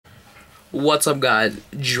What's up guys,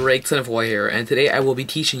 Drake Son of War here, and today I will be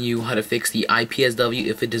teaching you how to fix the IPSW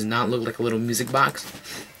if it does not look like a little music box.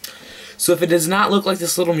 So if it does not look like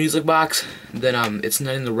this little music box, then it's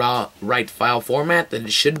not in the right file format that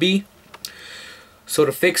it should be. So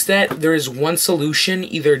to fix that, there is one solution: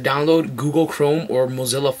 either download Google Chrome or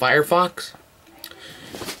Mozilla Firefox.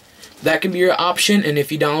 That can be your option, and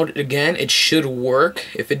if you download it again, it should work.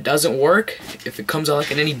 If it doesn't work, if it comes out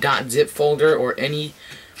like in any .zip folder or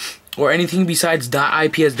anything besides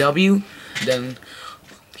 .IPSW, then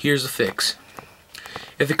here's the fix.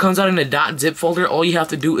 If it comes out in a .zip folder, all you have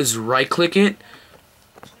to do is right-click it,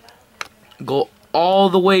 go all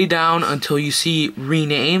the way down until you see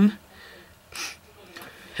rename,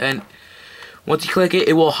 and once you click it,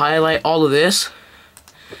 it will highlight all of this,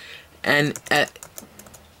 and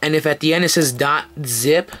if at the end it says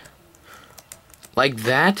 .zip like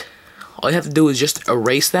that, all you have to do is just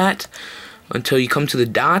erase that until you come to the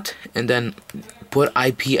dot and then put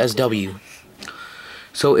IPSW.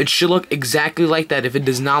 So it should look exactly like that. If it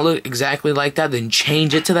does not look exactly like that, then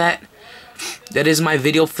change it to that. That is my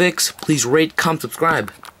video fix. Please rate, comment,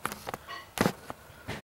 subscribe.